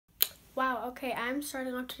Wow, okay, I'm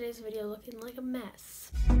starting off today's video looking like a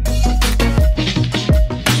mess.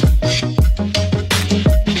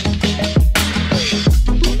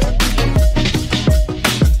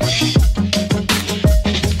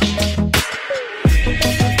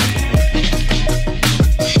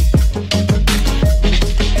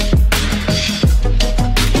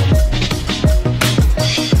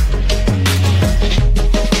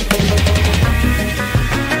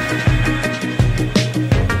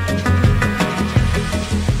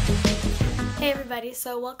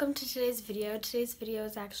 So welcome to today's video. Today's video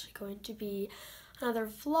is actually going to be another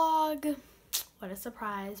vlog. What a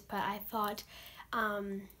surprise, but I thought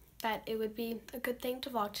that it would be a good thing to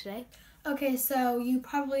vlog today. Okay, so you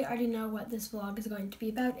probably already know what this vlog is going to be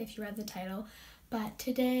about if you read the title, but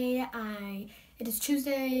today it is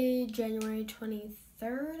Tuesday, January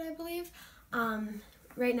 23rd, I believe.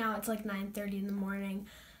 Right now it's like 9:30 in the morning.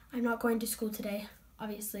 I'm not going to school today,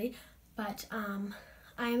 obviously, but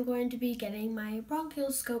I am going to be getting my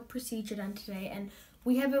bronchoscopy procedure done today, and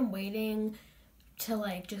we have been waiting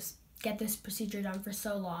to just get this procedure done for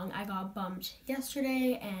so long. I got bumped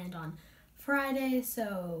yesterday and on Friday,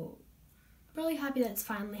 so really happy that it's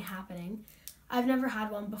finally happening. I've never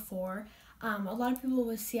had one before. A lot of people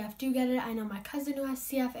with CF do get it. I know my cousin who has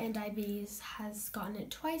CF and diabetes has gotten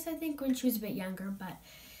it twice, I think, when she was a bit younger, but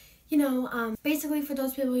you know, basically for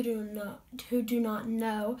those people who do not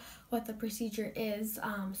know what the procedure is,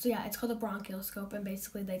 so yeah, it's called a bronchoscope, and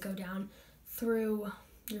basically they go down through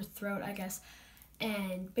your throat, I guess,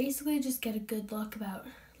 and basically just get a good look about,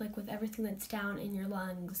 with everything that's down in your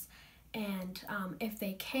lungs, and if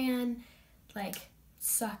they can,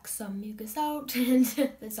 suck some mucus out, and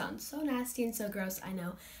it sounds so nasty and so gross, I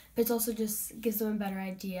know, but it also just gives them a better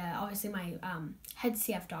idea. Obviously my head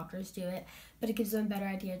CF doctors do it, but it gives them a better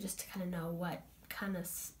idea just to kind of know what kind of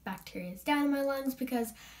bacteria is down in my lungs,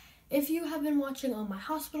 because if you have been watching all my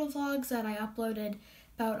hospital vlogs that I uploaded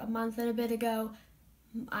about a month and a bit ago,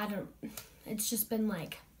 it's just been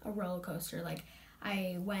like a roller coaster.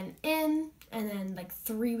 I went in, and then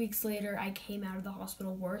 3 weeks later I came out of the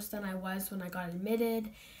hospital worse than I was when I got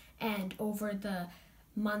admitted, and over the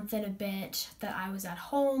month and a bit that I was at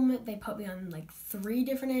home, they put me on 3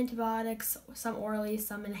 different antibiotics, some orally,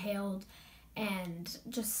 some inhaled, and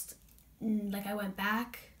just I went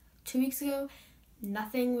back 2 weeks ago.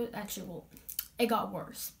 Nothing was it got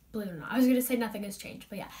worse, believe it or not. I was gonna say nothing has changed,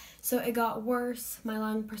 but yeah, so it got worse. My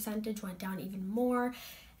lung percentage went down even more,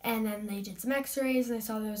 and then they did some x-rays, and they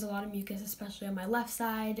saw there was a lot of mucus, especially on my left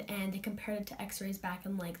side, and they compared it to x-rays back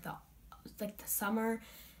in the summer,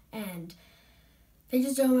 and they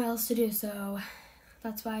just don't know what else to do. So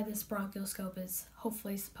that's why this bronchoscope is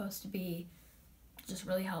hopefully supposed to be just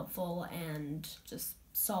really helpful and just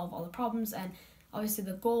solve all the problems, and obviously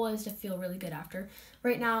the goal is to feel really good after.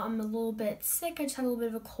 Right now I'm a little bit sick. I just had a little bit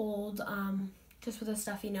of a cold, just with a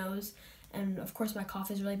stuffy nose, and of course my cough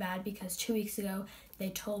is really bad because 2 weeks ago they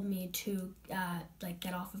told me to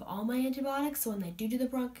get off of all my antibiotics, so when they do the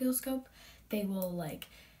bronchoscope they will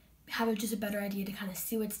have just a better idea to kind of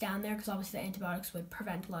see what's down there, because obviously the antibiotics would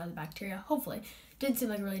prevent a lot of the bacteria, hopefully. Didn't seem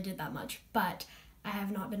like it really did that much, but I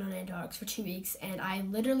have not been on antibiotics for 2 weeks, and I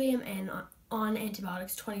literally am on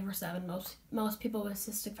antibiotics 24/7. Most people with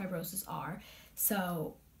cystic fibrosis are,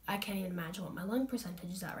 so I can't even imagine what my lung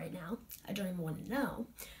percentage is at right now. I don't even want to know.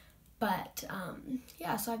 But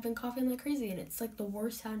yeah, so I've been coughing like crazy, and it's the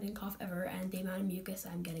worst sounding cough ever, and the amount of mucus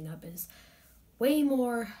I'm getting up is way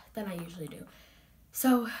more than I usually do.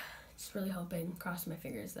 So just really hoping, crossing my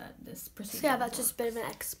fingers, that this procedure. So yeah, that's just a bit of an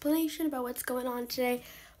explanation about what's going on today.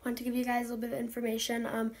 I want to give you guys a little bit of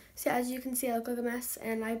information. So as you can see, I look like a mess,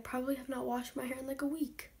 and I probably have not washed my hair in a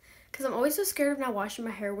week, because I'm always so scared of not washing my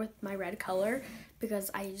hair with my red color, because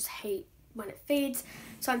I just hate when it fades.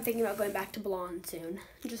 So I'm thinking about going back to blonde soon.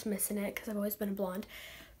 I'm just missing it because I've always been a blonde.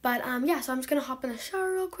 But yeah, so I'm just gonna hop in the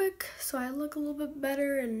shower real quick so I look a little bit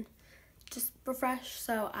better and just refresh.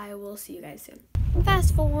 So I will see you guys soon.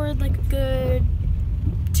 Fast forward a good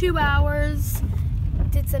 2 hours.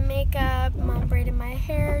 Did some makeup. Mom braided my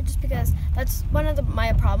hair, just because that's one of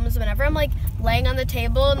my problems. Whenever I'm laying on the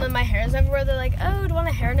table and then my hair is everywhere, they're like, oh, do you want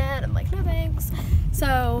a hairnet? I'm like, no thanks.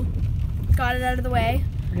 So got it out of the way.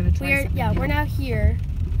 We're now here.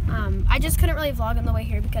 I just couldn't really vlog on the way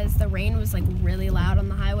here because the rain was really loud on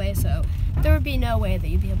the highway, so there would be no way that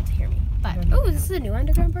you'd be able to hear me. But oh, this is a new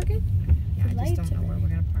underground parking? Yeah, I just don't know where we're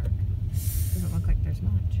gonna park. Doesn't look like there's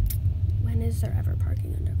much. When is there ever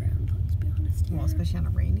parking underground? Let's be honest here. Well, especially on a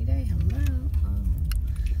rainy day. Hello.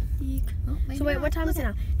 Oh, so wait, what time is it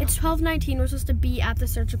now? It's 12:19. We're supposed to be at the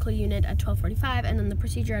surgical unit at 12:45, and then the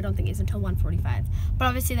procedure I don't think is until 1:45. But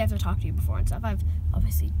obviously they have to talk to you before and stuff. I've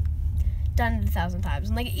obviously done it 1,000 times.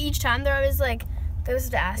 And, like, each time they're always, like, they was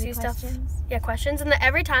to ask you stuff. Yeah, questions. And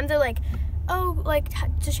every time they're like, oh, like,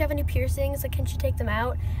 does she have any piercings? Like, can she take them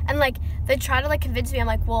out? And, like, they try to, like, convince me. I'm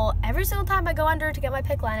like, well, every single time I go under to get my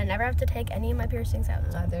PICC line, I never have to take any of my piercings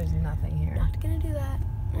out. So there's nothing here. Not gonna do that.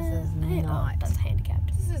 This is not. That's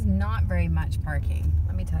handicapped. This is not very much parking.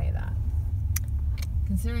 Let me tell you that.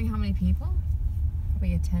 Considering how many people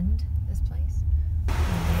probably attend this place.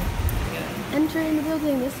 Entering the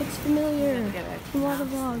building. This looks familiar. From all the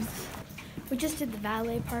vlogs. We just did the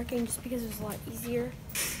valet parking just because it was a lot easier.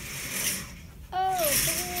 Oh,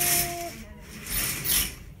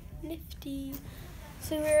 nifty.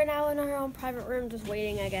 So we're now in our own private room just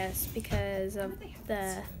waiting, I guess, because of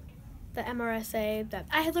the MRSA that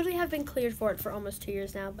I literally have been cleared for it for almost 2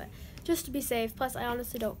 years now, but just to be safe. Plus, I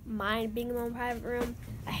honestly don't mind being in my own private room.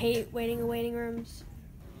 I hate waiting in waiting rooms.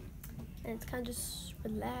 And it's kind of just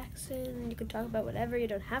relaxing, and you can talk about whatever. You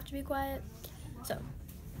don't have to be quiet. So.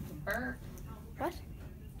 Burp. What?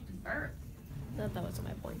 Burp. That wasn't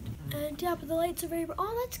my point. And yeah, but the lights are very bright.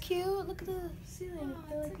 Oh, that's cute. Look at the ceiling.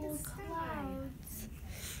 They're like little clouds.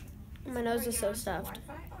 My nose is so stuffed.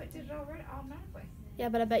 Oh, it did it already automatically. Yeah,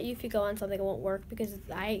 but I bet you if you go on something, it won't work because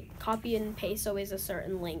I copy and paste always a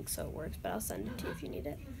certain link, so it works. But I'll send it to you if you need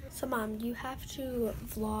it. So, Mom, you have to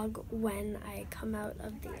vlog when I come out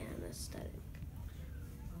of the anesthetic.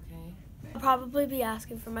 Okay. I'll probably be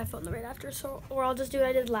asking for my phone right after, so or I'll just do what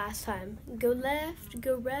I did last time. Go left,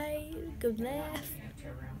 go right, go left.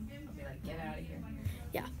 I'll be like, get out of here.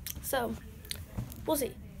 Yeah, so we'll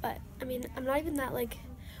see. But I mean, I'm not even that like.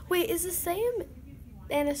 Wait, is the same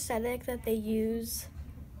anesthetic that they use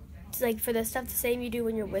to, like for this stuff the same you do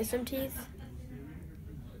when you're wisdom teeth?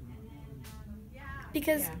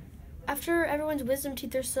 Because after everyone's wisdom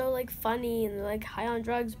teeth, they're so like funny and they're like high on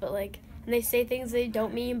drugs, but like. And they say things they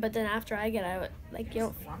don't mean, but then after I get out, like, you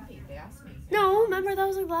know. Grumpy, they asked me. No, remember that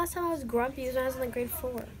was like the last time I was grumpy. It was when I was in like grade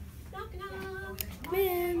 4. Knock, knock. Come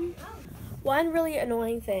in. One really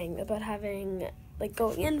annoying thing about having, like,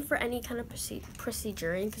 going in for any kind of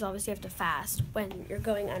procedure, because obviously you have to fast when you're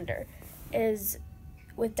going under, is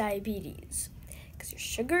with diabetes. Because your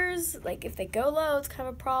sugars, like, if they go low, it's kind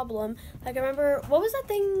of a problem. Like, I remember, what was that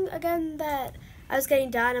thing again that I was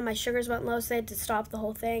getting done and my sugars went low, so they had to stop the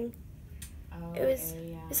whole thing? Oh, It was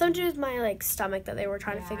something to do with my like stomach that they were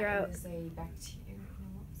trying to figure out. It was a bacteria.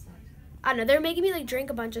 What was that? I don't know. They were making me like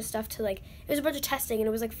drink a bunch of stuff to like. It was a bunch of testing and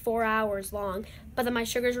it was like 4 hours long. But then my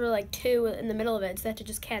sugars were like 2 in the middle of it, so they had to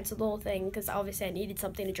just cancel the whole thing because obviously I needed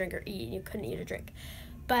something to drink or eat, and you couldn't eat or drink.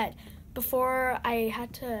 But before I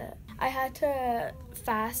had to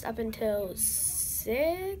fast up until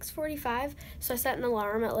 6:45. So I set an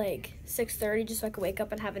alarm at like 6:30 just so I could wake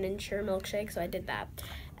up and have an Ensure milkshake. So I did that.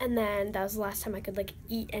 And then that was the last time I could like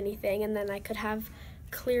eat anything, and then I could have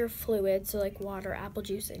clear fluids, so like water, apple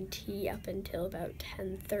juice, and tea up until about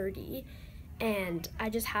 10:30. And I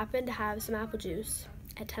just happened to have some apple juice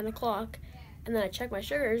at 10 o'clock, and then I checked my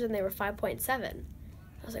sugars and they were 5.7.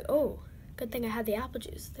 I was like, oh, good thing I had the apple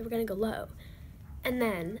juice. They were gonna go low. And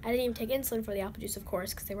then I didn't even take insulin for the apple juice, of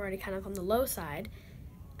course, because they were already kind of on the low side.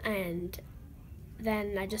 And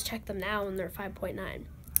then I just checked them now and they're 5.9.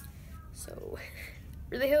 So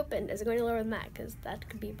really hoping is it going to lower than that, because that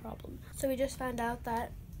could be a problem. So we just found out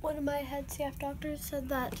that one of my head CF doctors said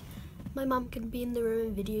that my mom can be in the room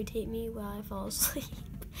and videotape me while I fall asleep.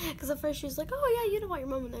 Because at first she was like, oh yeah, you don't want your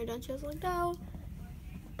mom in there, don't you? I was like, no.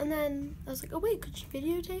 And then I was like, oh wait, could she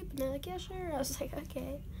videotape? And they're like, yeah, sure. I was like,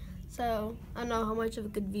 okay. So I don't know how much of a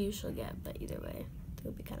good view she'll get, but either way, it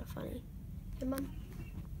would be kind of funny. Hey, Mom?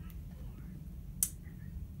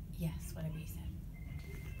 Yes, whatever you said.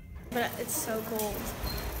 But it's so cold.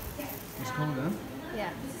 It's cold, huh?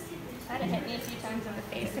 Yeah. That hit me a few times in the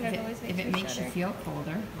face, and it always makes If it makes you feel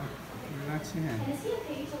colder. Relax your hand.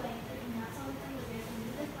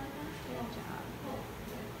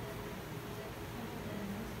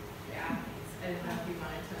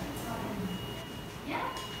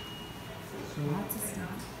 So Lots of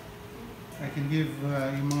stuff. I can give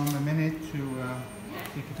your mom a minute to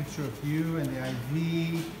take a picture of you and the IV.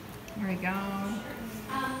 Here we go.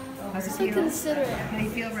 How's it So feel? considerate. How do you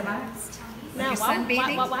feel relaxed? Like Now, you're why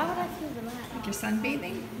sunbathing? would I feel relaxed? Like you're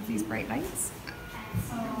sunbathing with these bright lights?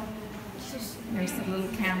 There's the little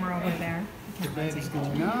camera over there. The bed is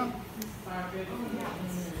going up.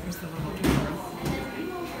 There's the little camera.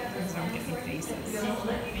 Please don't get any faces. There's the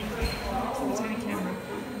tiny camera.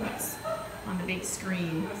 That's on the big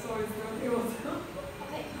screen. That's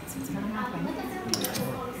what's going to happen.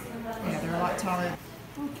 Yeah, they're a lot taller.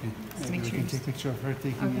 Okay. Just Maybe make we sure can you- take a picture of her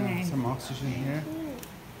taking Okay. some oxygen here.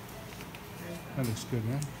 That looks good,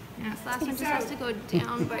 huh? Yeah, this last one just has to go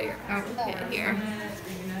down by your armpit here.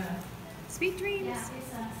 Sweet dreams.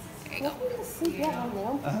 There you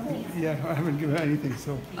go. Yeah, I haven't given her anything,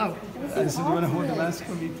 so. Oh. So do you want to hold the mask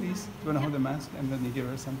for me, please? Do you want to hold the mask and then you give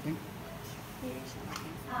her something?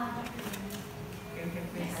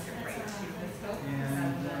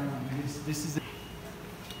 And this is.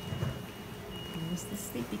 This is the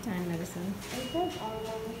sleepy time medicine.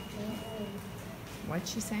 What'd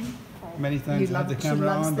she say? Many times I had the she camera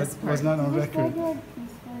loves on, but this it was part. not on record.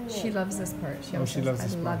 She loves this part. She Oh, always she says, loves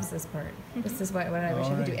this part. loves this part. This is what I wish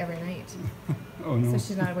I could do Alright. every night. Oh no. So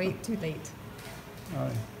she's not awake too late. All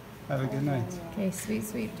right. Have a good night. Okay, sweet,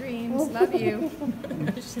 sweet dreams. Love you.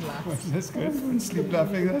 She laughs. That's good. Sleep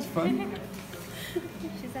laughing, that's fun.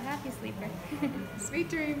 She's a happy sleeper. Sweet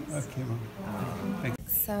dreams. Okay, Mom. Thank you.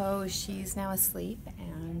 So she's now asleep,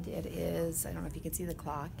 and it is, I don't know if you can see the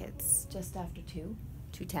clock, it's just after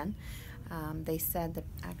 2:10. They said the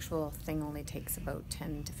actual thing only takes about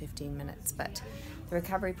 10 to 15 minutes, but the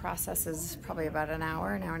recovery process is probably about an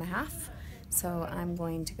hour and a half. So I'm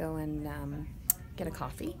going to go and get a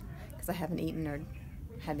coffee, because I haven't eaten or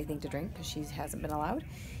had anything to drink because she hasn't been allowed.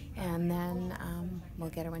 And then we'll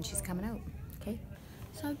get her when she's coming out, okay?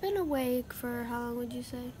 So I've been awake for how long would you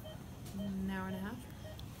say? An hour and a half.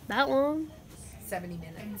 That long? 70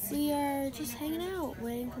 minutes. We are just hanging out,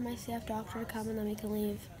 waiting for my CF doctor to come and then we can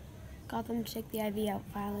leave. Got them to take the IV out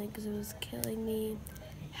finally because it was killing me.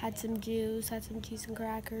 Had some juice, had some cheese and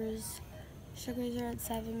crackers. Sugars are at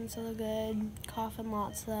 7, so they're good. Coughing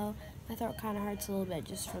lots though. My throat kind of hurts a little bit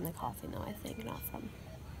just from the coughing though, I think, not from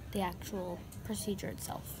the actual procedure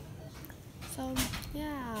itself. So,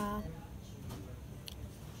 yeah.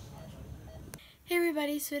 Hey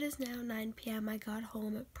everybody, so it is now 9 p.m. I got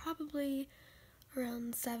home at probably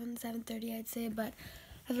around 7:30 I'd say, but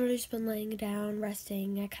I've already just been laying down,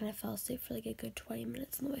 resting. I kind of fell asleep for like a good 20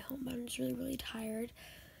 minutes on the way home, but I'm just really tired.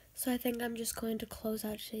 So I think I'm just going to close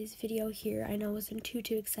out today's video here. I know it wasn't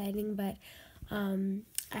too exciting, but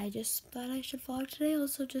I just thought I should vlog today.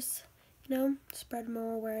 Also just, you know, spread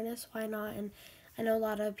more awareness. Why not? And I know a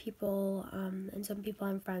lot of people, and some people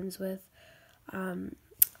I'm friends with,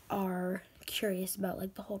 are curious about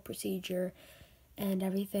like the whole procedure and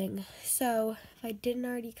everything. So if I didn't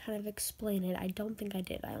already kind of explain it, I don't think I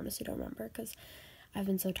did. I honestly don't remember because I've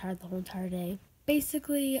been so tired the whole entire day.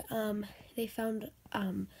 Basically, they found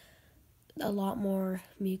a lot more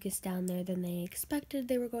mucus down there than they expected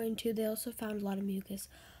they were going to. They also found a lot of mucus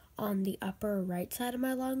on the upper right side of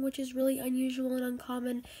my lung, which is really unusual and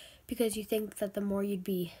uncommon because you think that the more you'd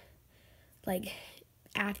be like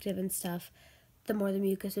active and stuff, the more the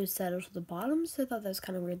mucus would settle to the bottom. So I thought that was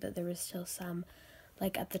kind of weird that there was still some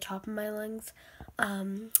like at the top of my lungs.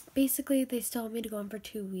 Basically they still want me to go in for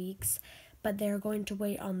 2 weeks, but they're going to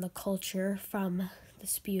wait on the culture from the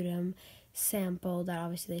sputum sample that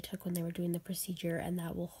obviously they took when they were doing the procedure, and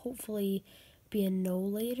that will hopefully be in no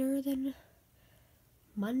later than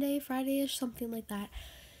Monday, Friday-ish, something like that.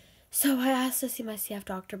 So I asked to see my CF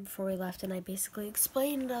doctor before we left, and I basically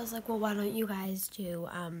explained, I was like, well, why don't you guys do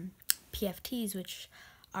PFTs, which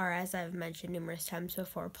are, as I've mentioned numerous times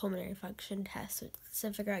before, pulmonary function tests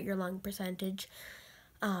to figure out your lung percentage.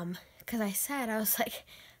 Because I was like,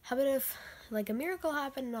 how about if like a miracle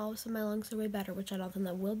happened and all of a sudden my lungs are way better, which I don't think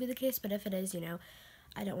that will be the case, but if it is, you know,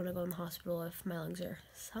 I don't want to go in the hospital if my lungs are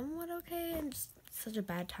somewhat okay, and just such a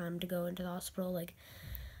bad time to go into the hospital. Like,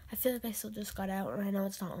 I feel like I still just got out, and I know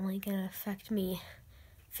it's not only gonna affect me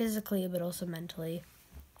physically but also mentally.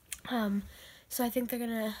 So I think they're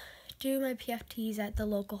gonna do my PFTs at the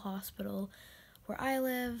local hospital where I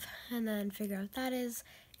live and then figure out what that is,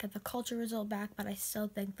 get the culture result back, but I still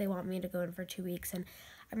think they want me to go in for 2 weeks, and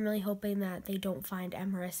I'm really hoping that they don't find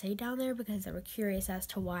MRSA down there because they were curious as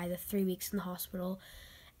to why the 3 weeks in the hospital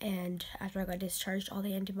and after I got discharged, all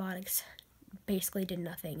the antibiotics basically did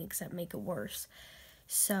nothing except make it worse.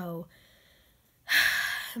 So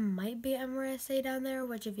it might be MRSA down there,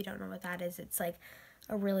 which if you don't know what that is, it's like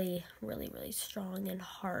a really strong and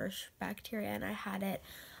harsh bacteria, and I had it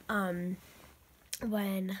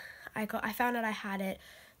when I found out I had it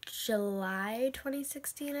July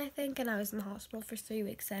 2016, I think, and I was in the hospital for 3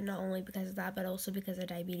 weeks, and not only because of that, but also because of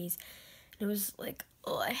diabetes. And it was like,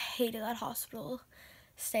 oh, I hated that hospital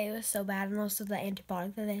stay. It was so bad, and also the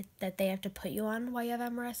antibiotic that they have to put you on while you have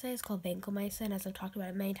MRSA is called vancomycin, as I've talked about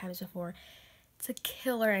it many times before. It's a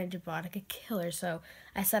killer antibiotic, a killer, so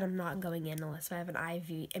I said I'm not going in unless I have an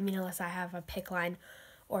IV, unless I have a PICC line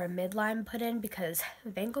or a midline put in, because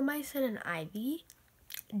vancomycin and IV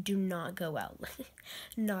do not go well.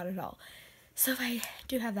 Not at all. So if I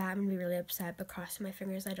do have that, I'm going to be really upset, but crossing my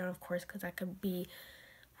fingers I don't, of course, because that could be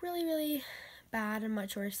really bad and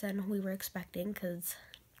much worse than we were expecting, because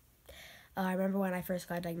I remember when I first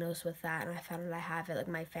got diagnosed with that and I found out I have it, like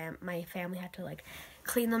my family had to like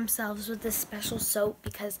clean themselves with this special soap,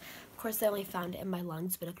 because of course they only found it in my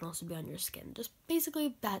lungs, but it can also be on your skin. Just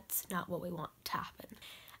basically, that's not what we want to happen.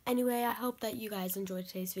 Anyway, I hope that you guys enjoyed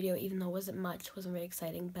today's video, even though it wasn't much, wasn't very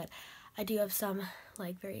exciting, but I do have some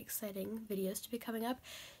like very exciting videos to be coming up.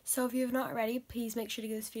 So if you have not already, please make sure to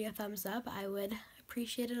give this video a thumbs up. I would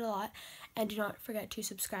appreciate it a lot. And do not forget to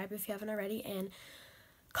subscribe if you haven't already, and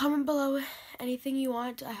comment below anything you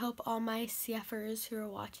want. I hope all my CFers who are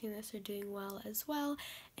watching this are doing well as well,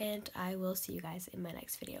 and I will see you guys in my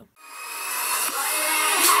next video.